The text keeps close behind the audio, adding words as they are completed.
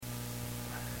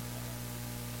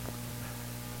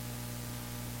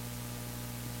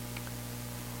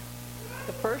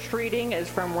First reading is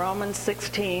from Romans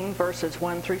 16, verses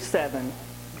 1 through 7.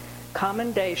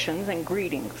 Commendations and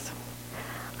greetings.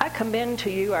 I commend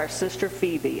to you our sister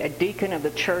Phoebe, a deacon of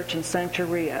the church in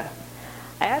Centuria.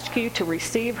 I ask you to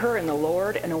receive her in the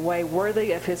Lord in a way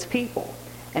worthy of his people,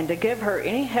 and to give her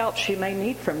any help she may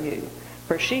need from you,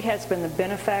 for she has been the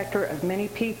benefactor of many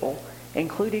people,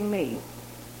 including me.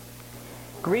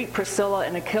 Greet Priscilla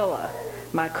and Aquila,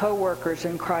 my co-workers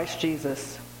in Christ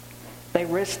Jesus. They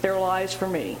risked their lives for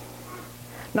me.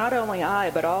 Not only I,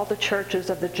 but all the churches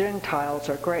of the Gentiles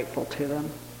are grateful to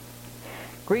them.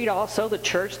 Greet also the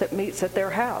church that meets at their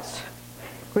house.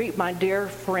 Greet my dear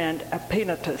friend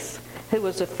Epaenetus, who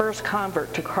was the first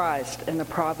convert to Christ in the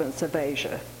province of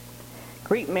Asia.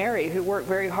 Greet Mary, who worked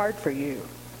very hard for you.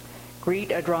 Greet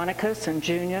Andronicus and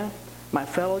Junia, my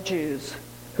fellow Jews,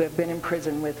 who have been in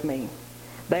prison with me.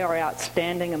 They are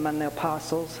outstanding among the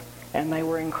apostles, and they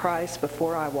were in Christ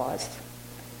before I was.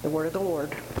 The word of the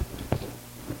Lord.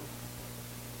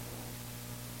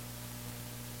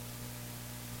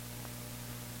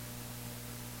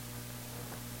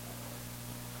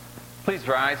 Please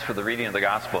rise for the reading of the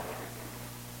Gospel.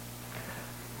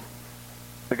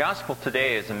 The Gospel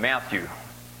today is in Matthew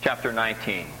chapter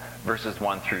 19, verses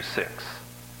 1 through 6.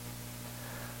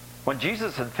 When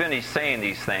Jesus had finished saying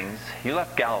these things, he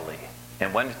left Galilee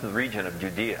and went into the region of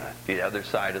Judea, the other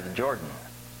side of the Jordan.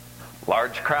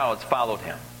 Large crowds followed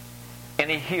him, and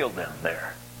he healed them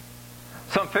there.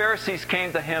 Some Pharisees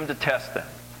came to him to test him.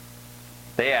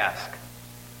 They asked,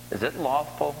 "Is it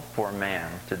lawful for a man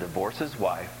to divorce his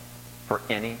wife for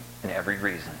any and every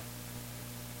reason?"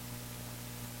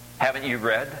 "Haven't you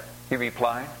read," he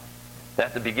replied, "that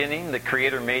at the beginning the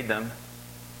Creator made them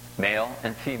male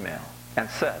and female, and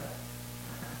said,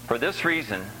 'For this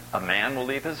reason a man will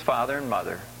leave his father and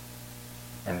mother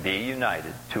and be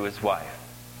united to his wife,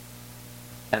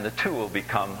 and the two will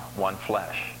become one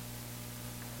flesh.'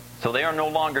 So they are no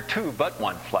longer two, but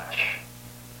one flesh.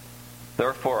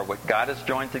 Therefore, what God has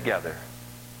joined together,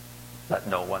 let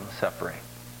no one separate."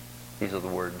 These are the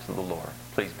words of the Lord.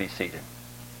 Please be seated.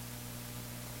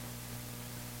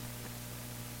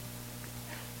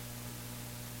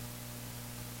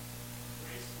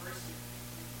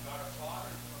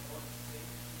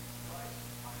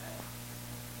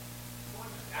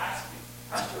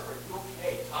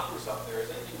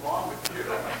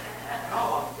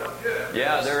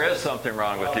 Yeah, there is something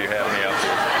wrong with you having me up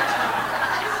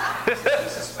here.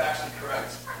 This is factually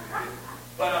correct.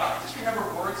 But just remember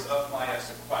words of my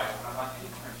supervisor when I'm on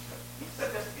internship. He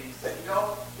said this to me. He said,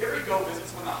 you ever go visit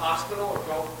someone in the hospital or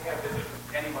go have a visit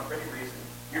with anyone for any reason,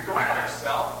 you're going by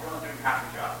yourself, you're only doing half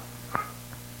your job.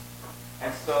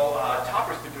 And so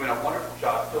Topper's been doing a wonderful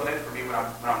job filling in for me when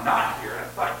I'm not here. And I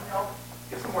thought,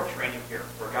 get some more training here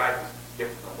for a guy who's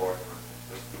gifted from the Lord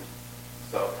for speaking.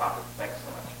 So Topper, thanks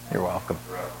so much. You're welcome.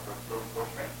 For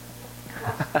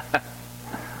training.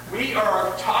 We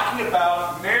are talking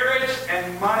about marriage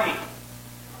and money.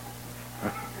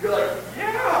 You're like,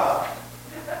 yeah,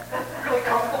 really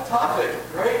comfortable topic,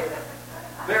 right?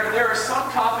 There are some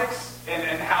topics in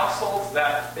households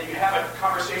that you have a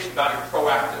conversation about, you're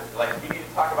proactive. Like, you need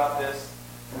to talk about this,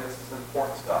 and this is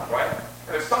important stuff, right? And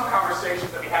there's some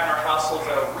conversations that we have in our households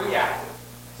that are reactive.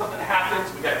 Something happens,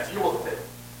 we got to deal with it.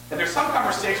 And there's some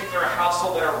conversations in our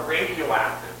household that are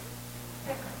radioactive.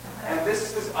 And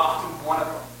this is often one of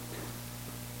them.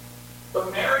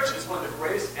 But marriage is one of the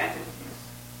greatest entities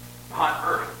on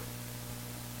earth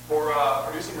for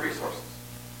producing resources.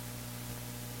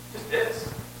 It just is.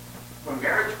 When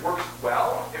marriage works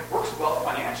well, it works well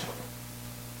financially.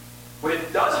 When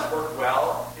it doesn't work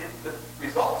well, the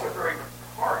results are very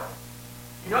hard.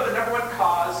 You know the number one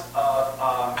cause of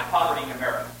poverty in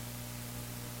America?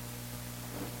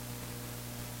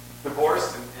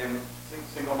 Divorce and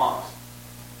single moms.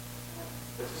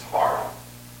 It's just hard.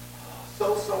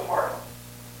 So hard.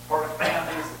 It's hard on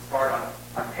families, it's hard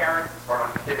on parents, it's hard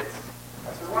on kids.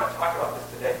 And so we want to talk about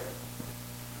this today.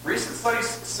 Recent studies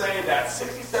say that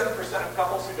 67% of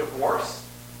couples who divorce,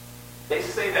 they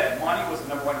say that money was the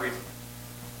number one reason.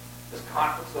 There's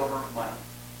conflicts over money.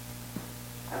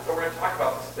 And so we're going to talk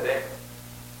about this today.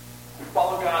 We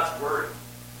follow God's word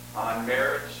on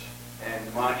marriage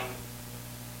and money.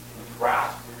 We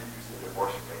drastically reduce the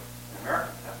divorce rate in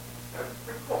America. That's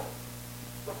pretty cool.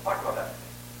 Let's talk about that today.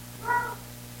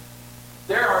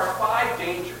 There are 5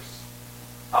 dangers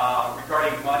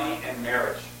regarding money and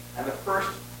marriage. And the first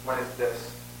one is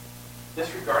this: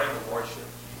 disregarding the lordship of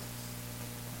Jesus.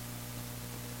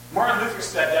 Martin Luther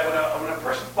said that when a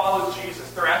person follows Jesus,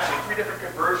 there are actually 3 different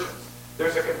conversions.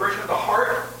 There's a conversion of the heart,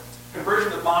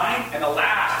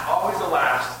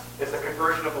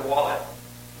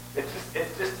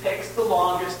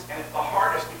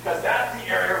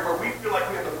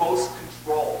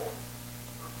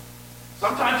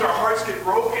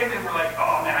 and we're like,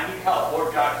 oh man, I need help.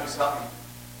 Lord God, please help me.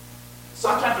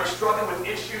 Sometimes we're struggling with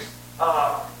issues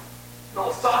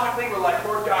philosophically. We're like,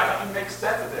 Lord God, help me make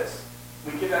sense of this.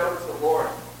 We give that over to the Lord.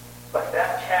 But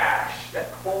that cash,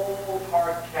 that cold,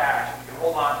 hard cash, you can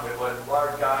hold on to it.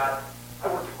 Lord God, I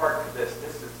worked hard for this.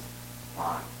 This is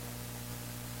mine.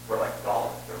 We're like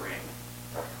dolls in the ring.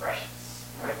 They're precious.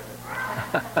 Right?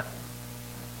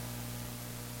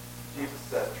 Jesus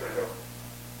says, turn it over.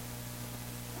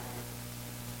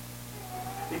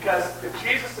 Because if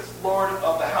Jesus is Lord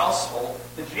of the household,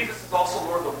 then Jesus is also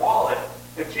Lord of the wallet.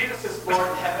 If Jesus is Lord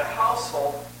and head of the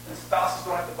household, then spouses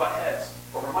don't have to butt heads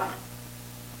over money.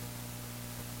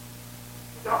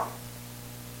 They don't.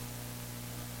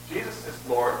 Jesus is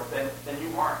Lord, then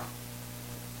you aren't.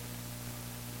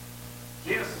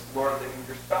 Jesus is Lord, then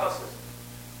your spouse is.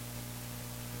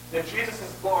 And if Jesus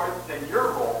is Lord, then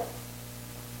your role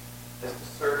is to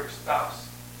serve your spouse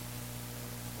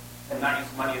and not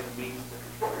use money as a means to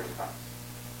control your spouse,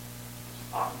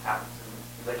 which often happens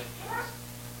in relationships.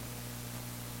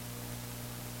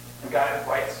 And God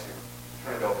invites you to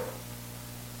turn it over.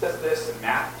 It says this in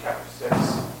Matthew chapter 6.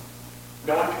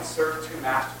 No one can serve two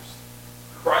masters.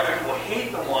 For either you will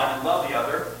hate the one and love the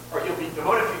other, or you'll be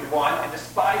devoted to the one and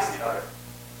despise the other.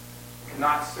 You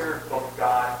cannot serve both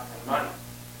God and money.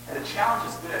 And the challenge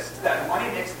is this, is that money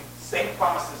makes the same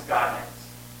promises God makes.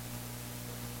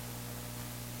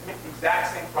 They make the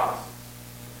exact same promises.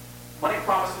 Money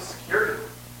promises security.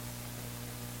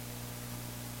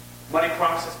 Money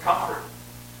promises comfort.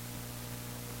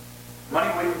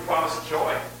 Money will even promise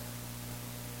joy.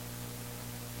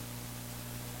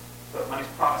 But money's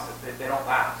promises, they don't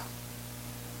last.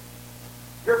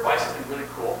 Your bike's been really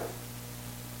cool.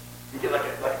 You get like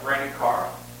a brand new car.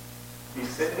 You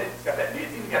sit in it, it's got that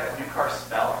new car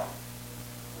smell.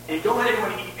 And you don't let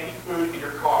anyone eat any food in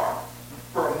your car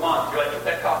for a month. You're like, get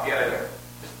that coffee out of there.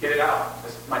 Just get it out.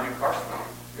 This is my new car smell.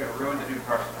 You're going to ruin the new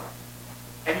car smell.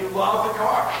 And you love the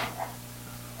car.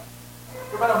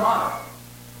 For about a month.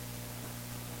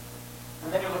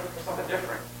 And then you're looking for something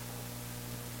different.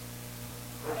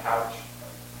 The couch,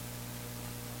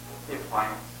 the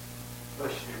appliance, the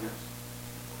shoes,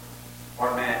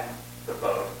 or man, the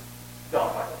boat.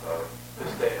 Don't buy the boat.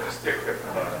 Just stay clear from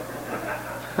the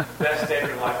boat. Best day of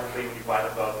your life will be when you buy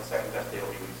the boat. The second best day will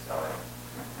be when you sell it.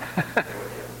 Stay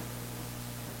with you.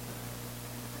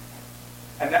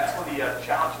 And that's one of the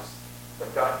challenges that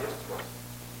God gives to us.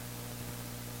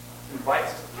 He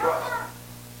invites us to trust,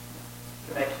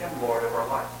 to make Him Lord of our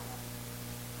life.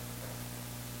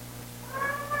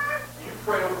 You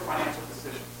pray over financial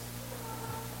decisions.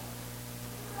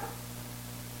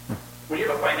 When you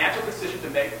have a financial decision to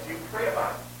make, do you pray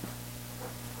about it?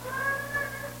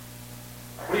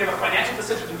 When you have a financial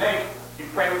decision to make, do you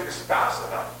pray with your spouse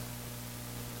about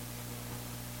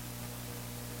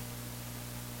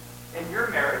it? In your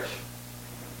marriage,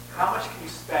 how much can you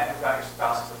spend without your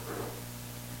spouse's approval?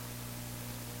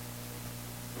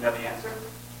 You know the answer?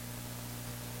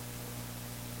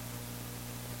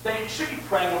 Then you should be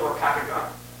praying over a pack of gum,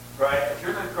 right? If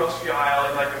you're in the grocery aisle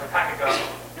and like there's a pack of gum,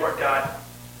 Lord God,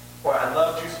 boy, I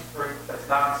love juicy fruit that's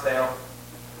not on sale.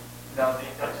 No,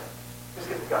 just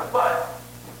get the gum. But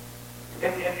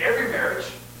in every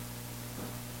marriage,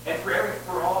 and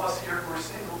for all of us here who are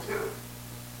single too,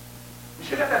 you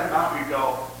should have that amount where you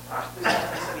go, gosh, this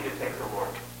I need to take to the Lord.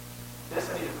 This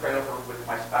I need to pray over with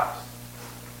my spouse.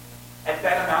 And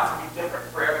that amount will be different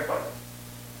for everybody.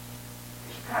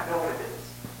 You should kind of know what it is.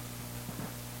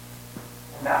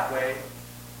 And that way,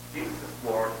 Jesus is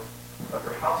Lord of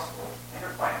your household and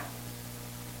your finances.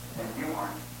 And you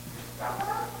aren't your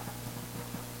spouse.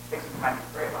 Take some time to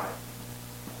pray about it.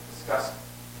 Discuss it.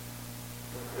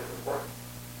 It's important.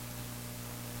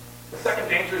 The second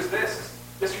danger is this, is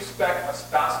disrespect a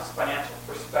spouse's financial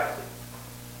perspective.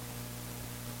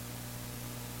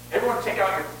 Everyone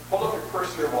hold up your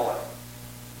purse or your wallet.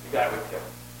 You got it with you.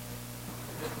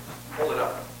 Just hold it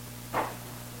up.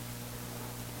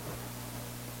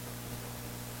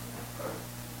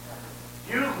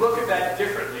 You look at that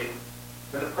differently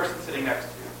than the person sitting next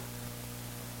to you.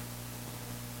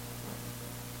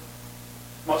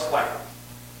 Most likely.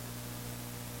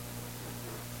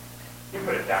 You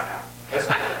put it down now.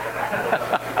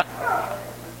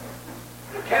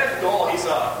 Kenneth Dole, he's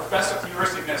a professor at the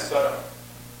University of Minnesota.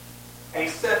 And he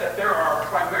said that there are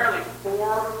primarily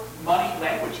 4 money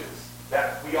languages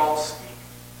that we all speak.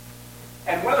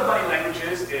 And one of the money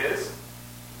languages is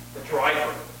the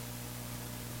driver.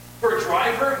 For a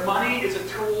driver, money is a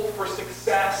tool for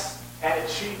success and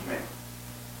achievement.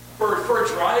 For a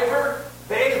driver,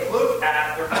 they look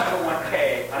at their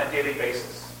 501k on a daily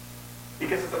basis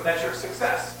because it's a measure of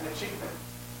success and achievement.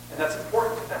 And that's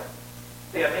important to them.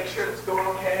 They make sure it's going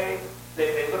okay.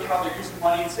 They look how they're using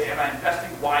money and say, am I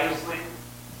investing wisely?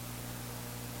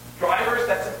 Drivers,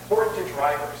 that's important to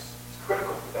drivers. It's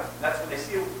critical for them. And that's when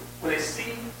they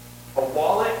see a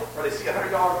wallet or they see a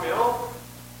 $100 bill,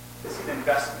 they see an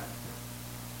investment.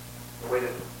 The way to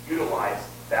utilize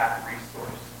that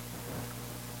resource.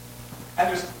 And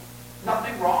there's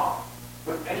nothing wrong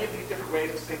with any of these different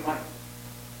ways of saving money.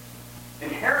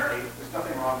 Inherently, there's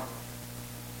nothing wrong with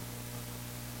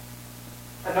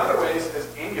it. Another way is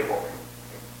amiable.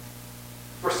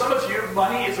 For some of you,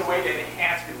 money is a way to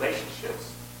enhance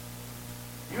relationships.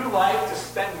 You like to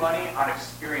spend money on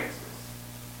experiences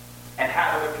and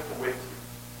have other people with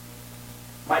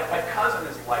you. My cousin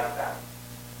is like that.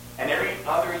 And every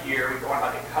other year we go on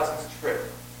like a cousin's trip.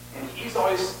 And he's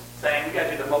always saying we got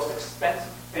to do the most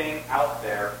expensive thing out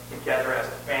there together as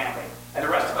a family. And the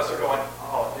rest of us are going,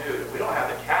 oh, dude, we don't have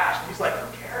the cash. And he's like,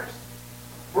 who cares?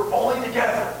 We're only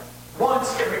together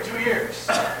once every 2 years.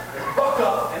 Buck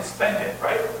up and spend it,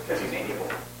 right? Because he's amiable.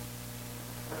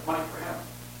 That's money for him.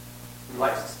 He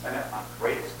likes to spend it on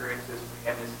great experiences for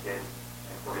him and his kids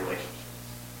and for relationships.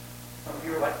 Some of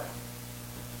you are like that.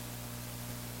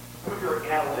 Some of you are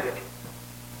analytic.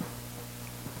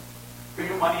 For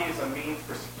you, money is a means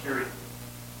for security.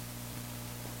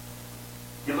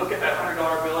 You look at that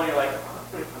 $100 bill and you're like, I'm going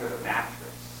to put it under the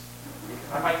mattress.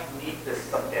 Because I might need this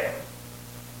someday.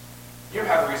 You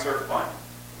have a reserve fund.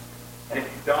 And if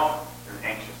you don't, you're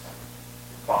anxious.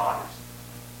 It bothers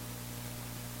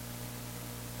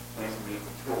you. Money is a means,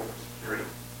 a tool for security.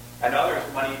 And others,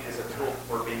 money is a tool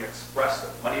for being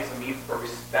expressive. Money is a means for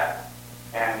respect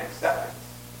and acceptance.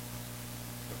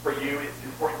 For you, it's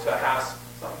important to have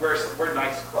wear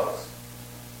nice clothes.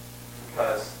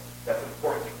 Because that's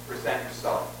important to present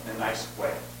yourself in a nice way.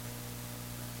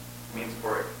 It means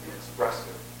for being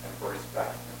expressive and for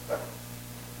respect and acceptance.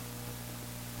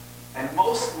 And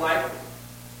most likely,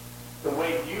 the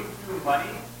way you view money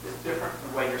is different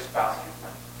from the way your spouse views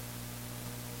money.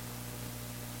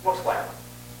 Most likely.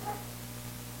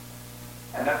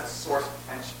 And that's a source of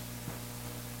tension.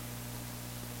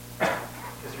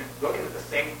 Because you're looking at the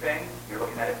same thing, you're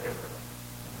looking at it differently.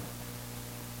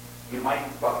 You might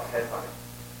even butt heads on it.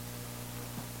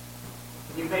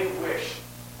 You may wish,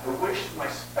 I wish my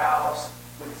spouse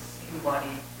would see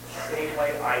money the same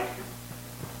way I do.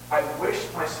 I wish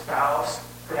my spouse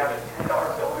could have a $10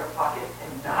 bill in her pocket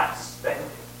and not spend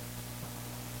it.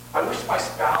 I wish my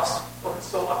spouse wasn't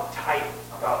so uptight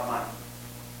about money.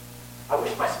 I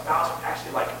wish my spouse would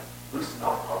actually loosen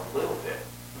up a little bit.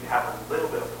 We'd have a little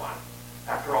bit of fun.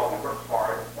 After all, we work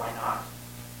hard. Why not?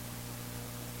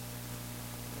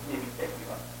 You need to be thinking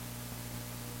about that.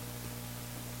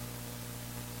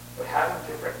 But having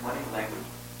different money language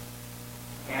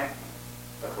can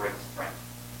be a great strength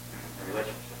in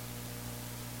relationships.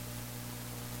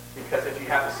 Because if you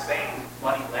have the same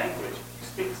money language, you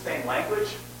speak the same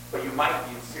language, but you might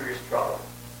be in serious trouble.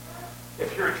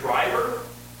 If you're a driver,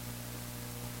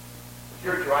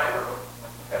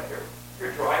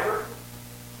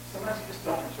 sometimes you just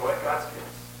don't enjoy God's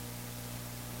gifts.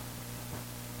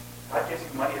 God gives you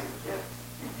money as a gift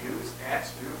to use and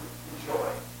to enjoy.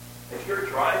 If you're a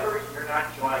driver, you're not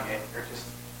enjoying it. You're just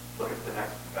looking for the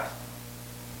next investment.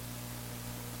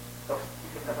 So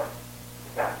you can never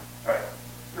get that. All right.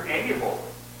 You're amiable.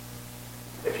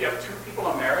 If you have two people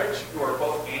in marriage who are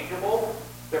both amiable,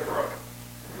 they're broken.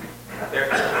 They're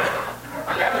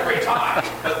having a great time,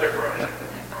 but they're broken.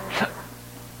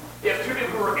 You have two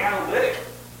people who are analytic.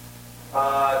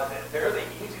 They're the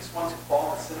easiest ones who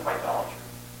fall in the sin of idolatry.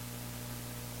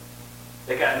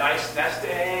 They got a nice nest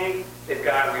egg, they've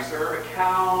got a reserve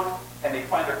account, and they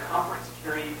find their comfort and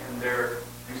security in their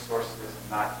resources and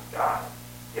not God.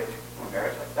 You have two people in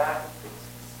marriage like that, they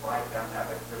slide down that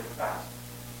way really fast.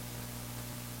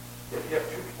 If you have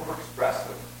two people who are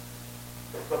expressive,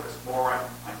 they focus more on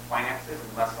finances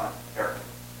and less on character.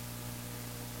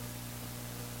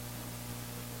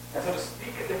 And so to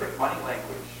speak a different money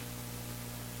language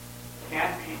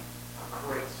can be a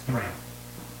great strength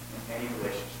in any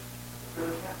relationship. It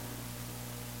really can.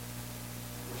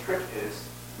 The trick is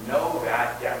to know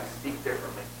that, yeah, we speak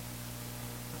differently.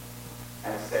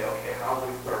 And to say, okay, how do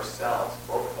we put ourselves,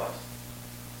 both of us,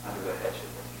 under the headship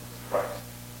of Jesus Christ?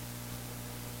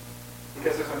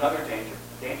 Because there's another danger.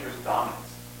 The danger is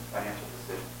dominance in financial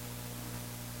decisions.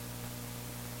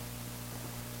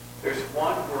 There's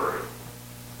one word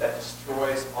that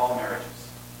destroys all marriages.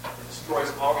 It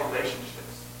destroys all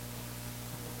relationships.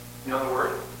 You know the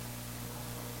word?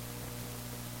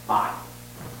 Mine.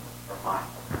 Or mine.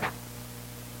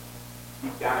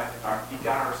 Deep down in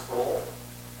our soul,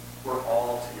 we're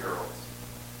all 2-year-olds.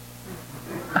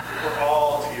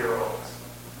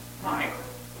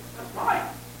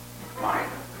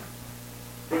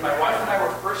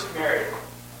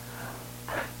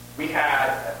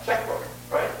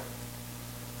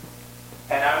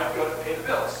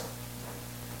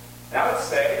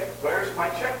 my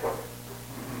checkbook?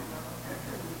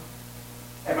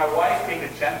 And my wife, being the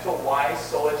gentle, wise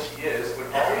soul that she is,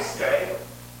 would always say,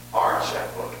 our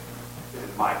checkbook is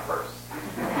in my purse.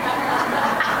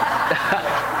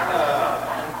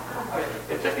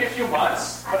 It took me a few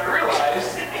months, but I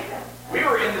realized we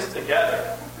were in this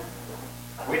together.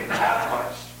 We didn't have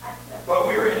much, but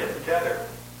we were in it together.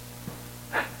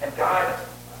 And God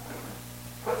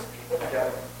puts people together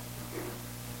to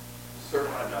serve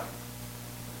one another.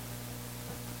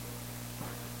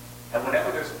 And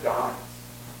whenever there's dominance,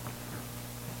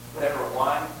 whenever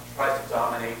one tries to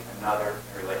dominate another in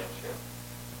a relationship,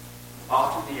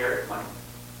 often the area of money,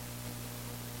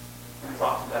 and it's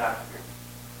often that I'm here.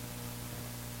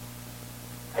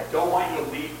 I don't want you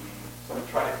to leave me, so I'm going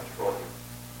to try to control you.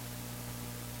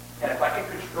 And if I can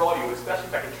control you, especially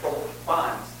if I control the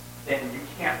funds, then you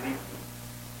can't leave me.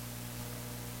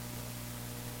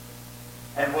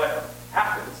 And what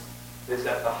happens is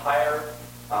that the higher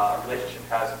relationship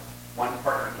has one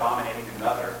partner dominating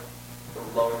another, the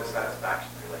lower the satisfaction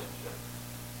of the relationship,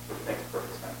 which makes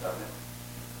perfect sense, doesn't it?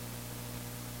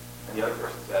 And the other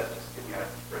person says, just get me out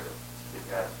of prison. Just get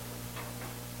me out of prison.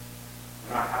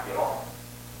 You're not happy at all.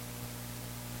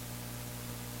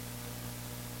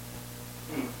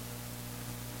 He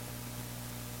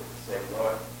would say,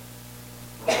 Lord,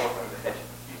 we're both under the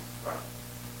headship of Jesus Christ.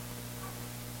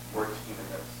 We're a team in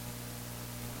this.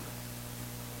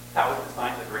 That was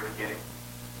designed at the very beginning.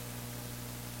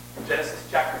 In Genesis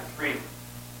chapter 3,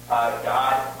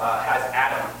 God has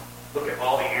Adam look at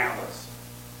all the animals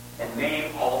and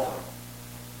name all of them.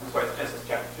 I'm sorry, it's Genesis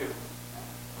chapter 2.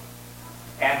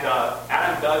 And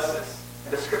Adam does this.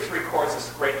 And the scripture records this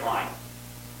great line.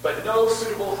 But no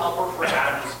suitable helper for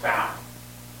Adam was found.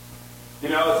 You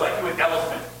know, it's like you an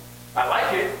elephant. I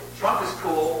like it. Trump is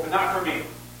cool, but not for me.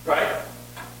 Right?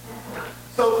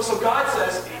 So God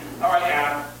says, all right,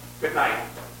 Adam, good night.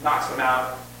 Knocks him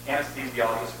out.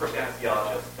 Anesthesiologist, first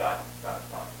anesthesiologist, God.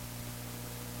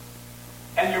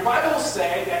 And your Bible will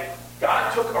say that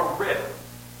God took a rib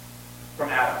from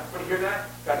Adam. When you hear that?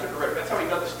 God took a rib. That's how we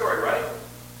know the story, right?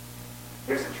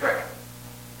 Here's the trick.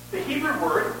 The Hebrew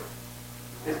word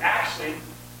is actually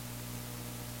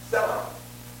Selah.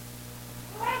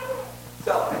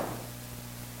 Selah.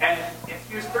 And it's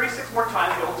used 36 more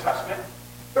times in the Old Testament.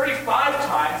 35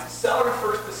 times, Selah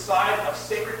refers to the side of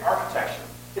sacred architecture.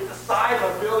 It's the side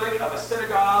of a building, of a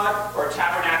synagogue, or a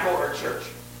tabernacle, or a church.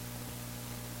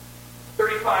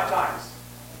 35 times.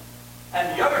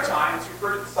 And the other time, it's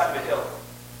referred to the side of a hill.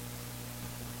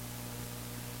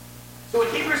 So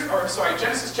in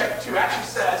Genesis chapter 2 actually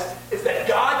says is that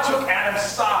God took Adam's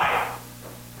side,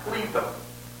 cleaved them.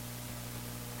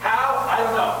 How? I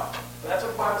don't know. But that's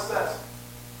what the Bible says.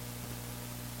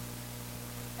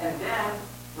 And then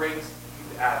brings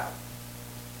Eve to Adam.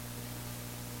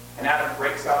 And Adam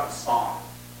breaks out in song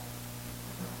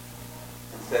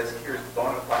and says, here's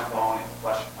bone of my bone and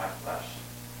flesh of my flesh.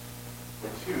 The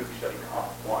two shall become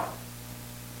one.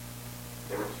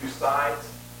 There were two sides,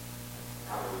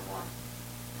 now there was one.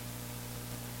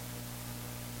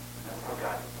 That's how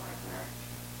God designed marriage.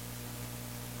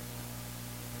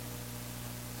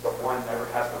 So one never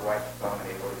has the right to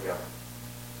dominate over the other.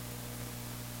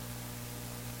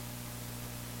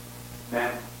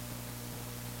 Men,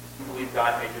 if you believe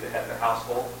God made you the head of the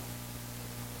household,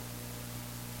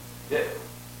 you did.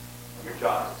 And your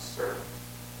job is to serve.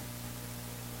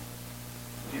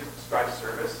 When Jesus described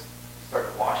service, he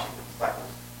started washing the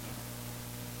disciples' feet.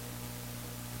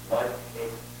 Blood,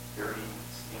 caked, dirty,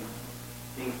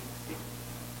 stinky.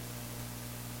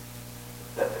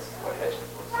 That this is what headship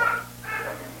looks like. Get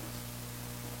on your knees.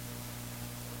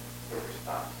 Serve your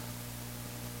spouse.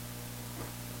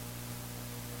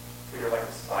 Treat her like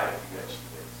the side of you that she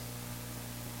is.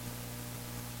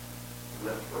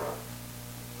 Lift her up.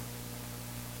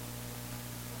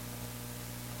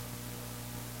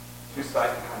 Two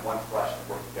sides become one flesh and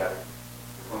work together.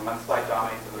 Because when one side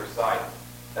dominates the other side,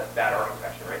 that's bad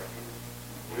architecture, right?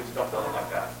 You just don't build it like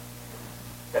that.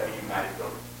 It's got to be a united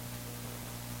building.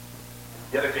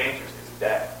 The other danger is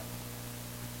debt.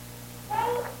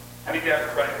 How many of you have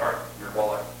a credit card in your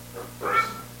wallet or purse?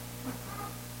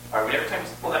 All right, every time you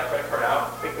pull that credit card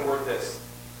out, think the word this,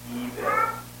 evil.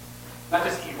 Not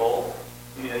just evil,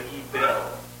 you need an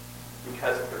e-bill,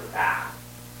 because they're bad.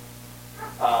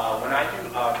 When I do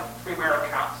premarital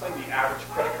counseling, the average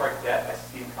credit card debt I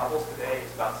see in couples today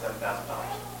is about $7,000.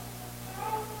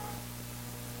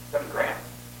 $7,000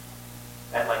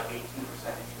 at like 18%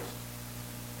 interest.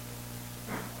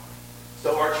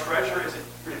 So our treasurer isn't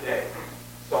here today.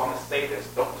 So I'm going to say this.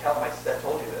 Don't tell him I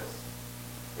told you this.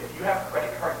 If you have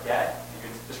credit card debt and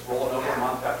you're just rolling over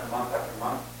month after month after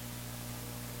month,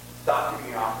 stop Stop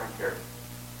giving the offering here.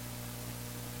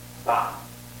 Stop.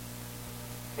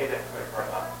 Pay that credit card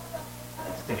up.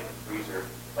 And stick it in the freezer,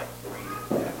 like freeze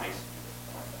it in an ice cube.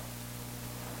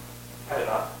 Cut it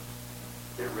up.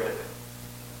 Get rid of it.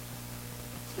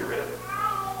 Just get rid of it.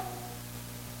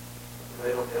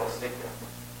 It'll sink you.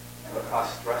 It'll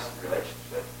cause stress in the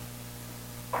relationship.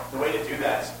 The way to do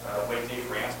that is the way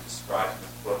Dave Ramsey describes in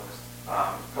his book is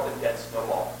called the debt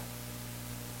snowball.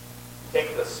 You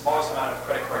take the smallest amount of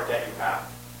credit card debt you have,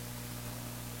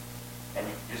 and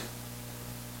you just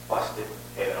bust it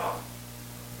and pay it off.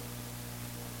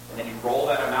 And then you roll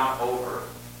that amount over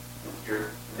with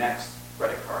your next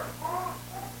credit card.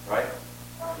 Right?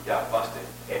 You got busted,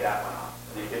 pay that one off.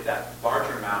 And then you get that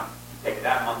larger amount, you take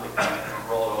that monthly payment and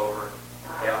roll it over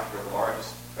and pay off your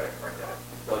largest credit card debt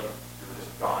until you're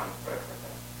just gone credit card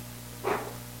debt.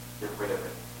 Get rid of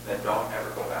it. And then don't ever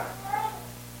go back.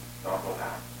 Don't go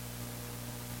back.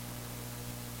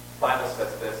 The Bible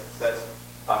says this. It says,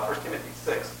 1 Timothy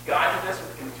 6, godliness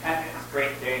with contentment is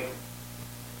great gain.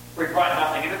 We brought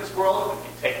nothing into this world, we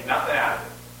can take nothing out of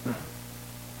it.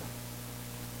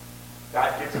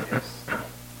 God gives gifts.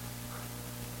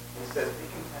 He says, be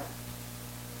content.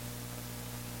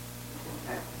 Be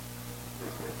content with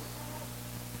his gifts.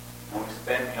 When we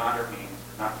spend beyond our means,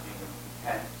 we're not being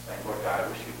content, saying, Lord God, I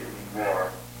wish you'd give me more.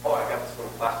 Oh, I got this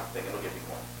little plastic thing, it'll give me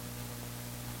more.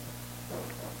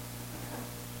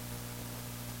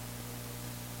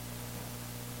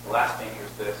 The last thing here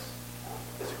is this.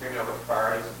 Disagreement over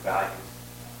priorities and values.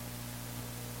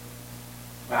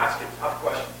 I'm going to ask you a tough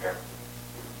question here.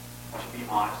 I want you to be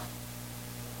honest.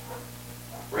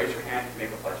 Raise your hand if you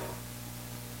make a budget.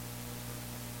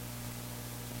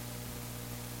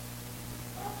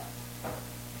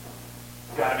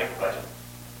 You've got to make a budget.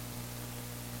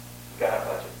 You've got to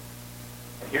budget.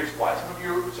 And here's why.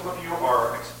 Some of you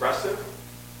are expressive,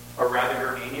 or rather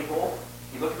you're amiable.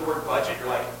 You look at the word budget, you're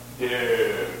like,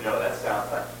 dude, no, that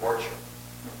sounds like torture.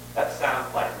 That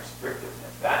sounds like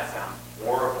restrictiveness. That sounds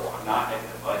horrible. I'm not making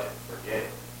a budget. Forget it.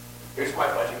 Here's why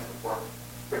budgeting is important,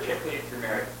 particularly if you're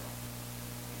married.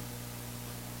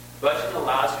 Budgeting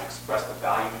allows you to express the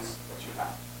values that you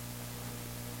have.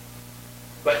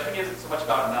 Budgeting isn't so much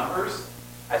about numbers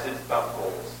as it is about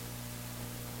goals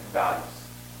and values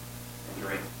and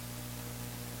dreams.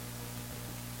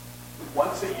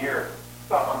 Once a year,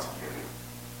 about once a year,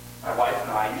 my wife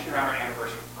and I, usually around our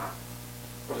anniversary time,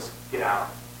 we'll just get out.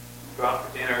 Go out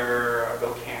for dinner, or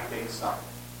go camping, something.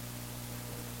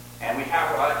 And we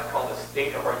have what I like to call the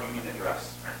State of our Union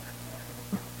Address.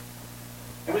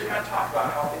 And we just kind of talk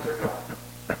about how things are going.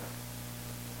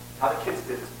 How the kids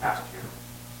did this past year.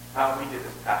 How we did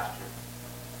this past year.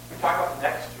 We talk about the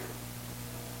next year.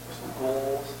 There's some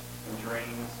goals and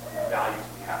dreams and values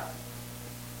we have.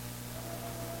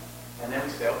 And then we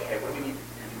say, okay, what do we need to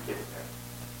do to get there?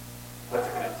 What's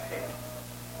it going to take?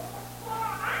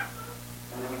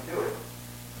 And then we do it.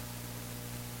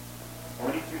 And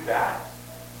when you do that,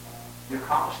 you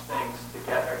accomplish things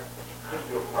together that you couldn't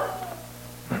do apart.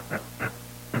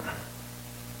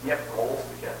 You have goals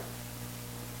together.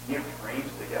 You have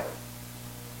dreams together.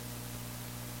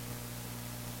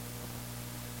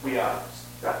 We got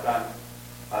done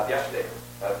yesterday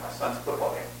my son's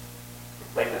football game. We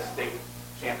played the state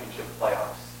championship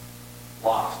playoffs.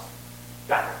 Lost.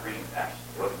 Got the green, actually.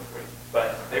 It wasn't green.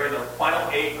 But they were in the final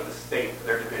 8 of the state of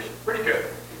their division. Pretty good.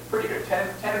 Pretty good.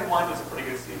 10-1 is a pretty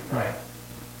good season, right?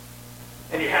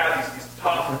 And you have these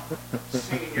tough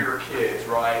senior kids,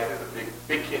 right? The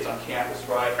big kids on campus,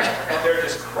 right? And they're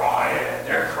just crying.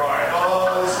 They're crying.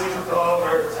 Oh, the season's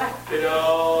over. You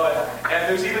know. And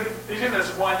there's even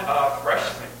this one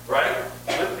freshman, right?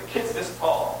 The kid's this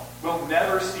tall. We'll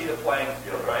never see the playing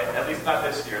field, right? At least not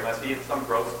this year, unless he hits some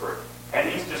growth spurt. And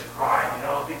he's just crying, you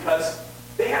know, because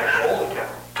they had a goal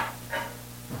together.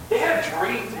 They had a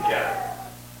dream together.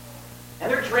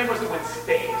 And their dream was to win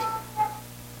state.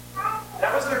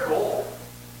 That was their goal.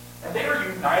 And they were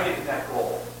united in that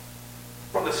goal.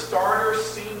 From the starter,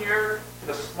 senior, to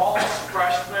the smallest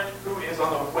freshman who is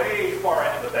on the way far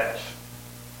end of the bench.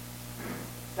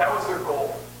 That was their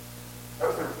goal. That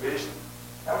was their vision.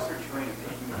 That was their dream.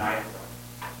 They united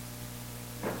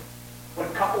them. When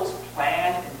couples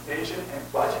plan, envision,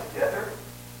 and budget together,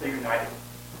 they're united.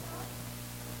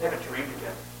 They have a dream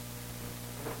together.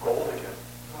 They have a goal together.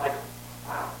 They're like,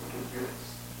 wow, we can do this.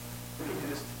 We can do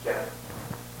this together.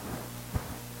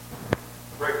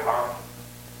 Very powerful.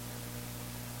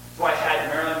 So I had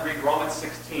Marilyn read Romans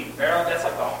 16. Marilyn, that's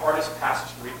like the hardest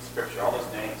passage to read in Scripture, all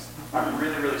those names. I'm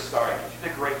really, really sorry, because you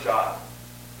did a great job.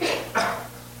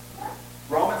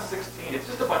 Romans 16, it's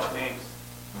just a bunch of names.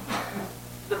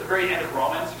 At the very end of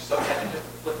Romans, you're so tempted just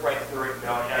to flip right through it and go,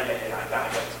 yeah, I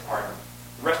got this part.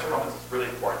 The rest of Romans is really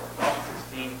important. Romans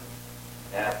 16,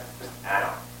 and just add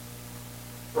on.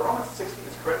 But Romans 16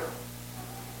 is critical.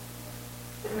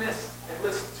 It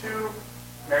lists two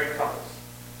married couples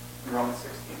in Romans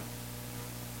 16.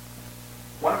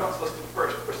 One of them is listed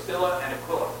first, Priscilla and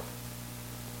Aquila,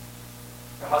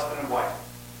 the husband and wife.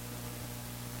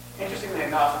 Interestingly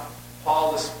enough,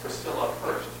 Paul lists Priscilla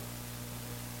first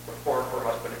before her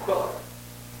husband Aquila,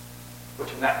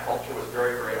 which in that culture was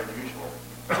very, very unusual.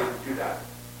 He didn't do that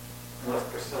unless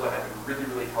Priscilla had been really,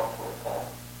 really helpful to Paul.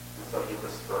 And so he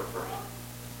lists her first.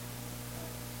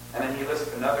 And then he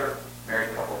lists another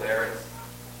married couple there. It's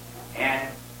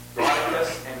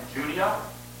Andronicus and Junia.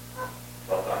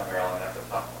 Well done, Marilyn. That's a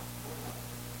tough one.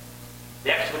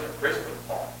 They actually went to prison with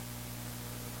Paul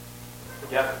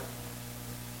together.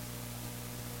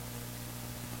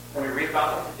 And we read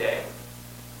about them today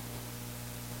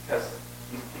because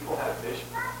these people had a vision.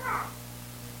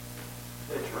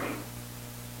 They dreamed.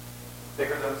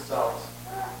 Bigger than themselves.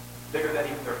 Bigger than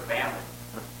even their family.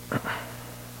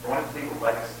 They wanted to leave a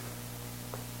legacy.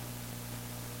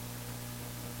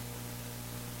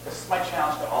 This is my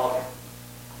challenge to all of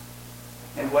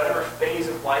you. In whatever phase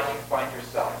of life you find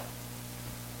yourself,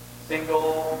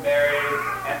 single, married,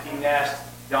 empty nest,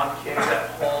 young kids at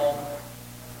home,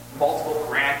 multiple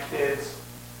grandkids,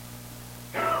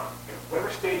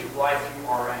 whatever stage of life you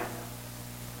are in,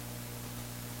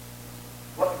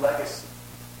 what legacy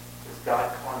is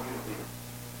God calling you to leave?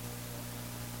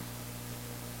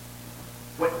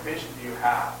 What vision do you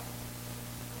have?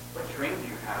 What dream do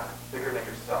you have bigger than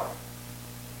yourself?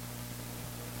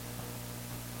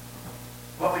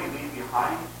 What will you leave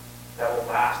behind that will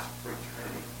last for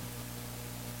eternity?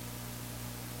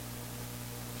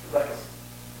 What's your legacy?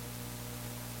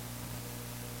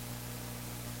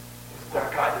 Because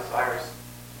God desires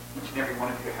each and every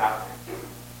one of you to have it.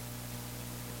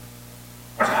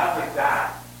 And not only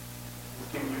that, He's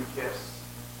giving you gifts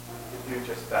to do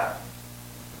just that.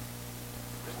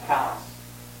 There's talents,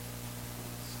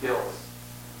 skills,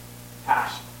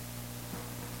 passion,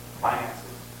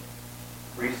 finances,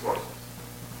 resources,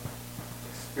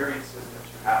 experiences that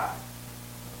you have.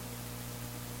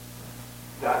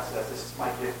 God says, this is my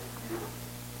gift to you.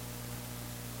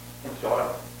 Enjoy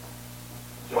them.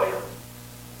 Enjoy them.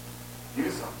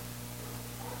 Use them.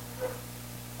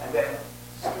 And then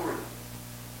steward them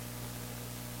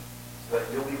so that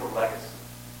you'll leave a legacy.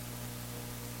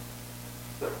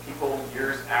 So that people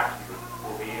years after you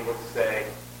will be able to say,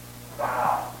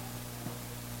 wow,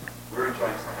 we're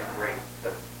enjoying something great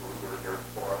because people were here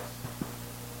for us.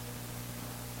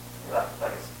 Left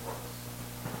legacy for us.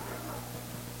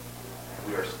 And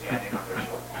we are standing on their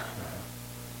shoulders,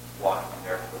 walking in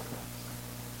their footsteps,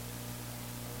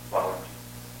 following Jesus.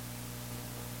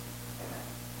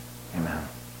 Amen. Amen.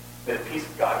 May the peace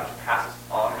of God, which passes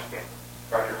all understanding,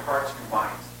 guard your hearts and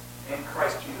minds in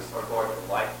Christ Jesus our Lord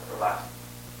for life everlasting.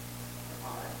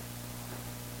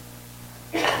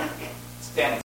 Amen. Standing.